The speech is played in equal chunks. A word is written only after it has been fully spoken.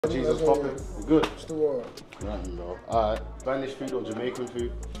Jesus popping. You good? What's the word? Nothing, bro. Alright. Spanish food or Jamaican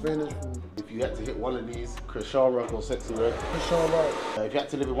food? Spanish food. If you had to hit one of these, Krishan Rock or Sexy Red? Krishan Rock. If you had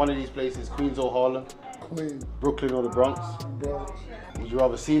to live in one of these places, Queens or Harlem? Queens. Brooklyn or the Bronx? Bronx. Would you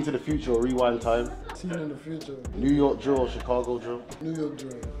rather see into the future or rewind time? See in the future. New York drill or Chicago drill? New York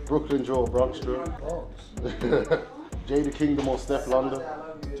drill. Brooklyn drill or Bronx drill? Bronx. Jada Kingdom or Steph London?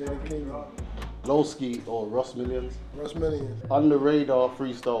 Jada Kingdom. Lowski or Russ Millions? Russ Millions. On the radar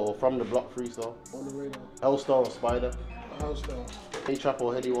freestyle or from the block freestyle? On the radar. Hellstar or Spider? Hellstar. K-Trap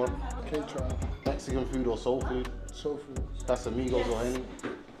or Heady One? K-Trap. Mexican food or soul food? Soul food. Casamigos or Henny?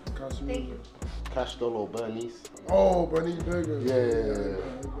 Casamigos. Cash Doll or Bernice? Oh, Bernice Burger. Yeah.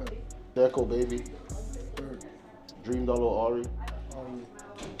 Dirk or Baby? Dirk. Dream Doll or Ari?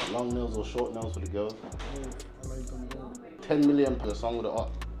 Ari. Long nails or short nails for the girls? Oh, I like them both. 10 million per song with the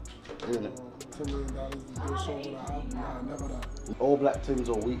art, isn't it? $10 million is a good song with an album. Nah, never that. All black Tims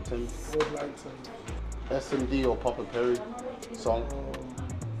or weak Tims? All black Tim. S&D or Papa Perry song?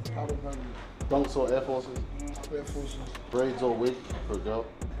 Papa Perry. Dunks or Air Forces? Air Forces. Braids or wig for a girl?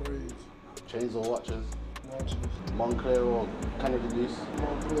 Braids. Chains or watches? Watches. Montclair or Canada Goose?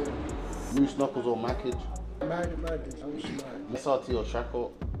 Montclair. Moose Knuckles or Mackage? Mackage. I wish you might. SRT or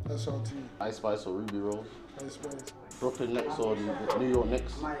Trackort? SRT. Ice Spice or Ruby Rose? Ice Spice. Brooklyn Knicks or New York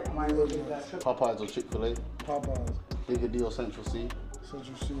Knicks? New York Knicks. Popeyes or Chick-fil-A? Popeyes. Bigger D or Central C?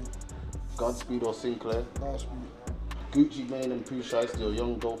 Central C. Godspeed or Sinclair? Godspeed. Gucci Mane and Pooh Shiesty or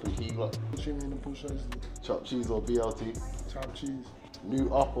Young Dolph and Key Glock? Gucci Mane and Pooh Shiesty. Chopped cheese or BLT? Chopped cheese.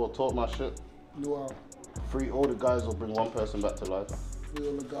 New up or talk my shit? New out. Free all the guys or bring one person back to life? Free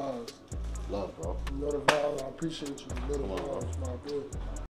all the guys. Love, bro. You know the vibes. I appreciate you. You know the Come on, bro. vibes, my boy.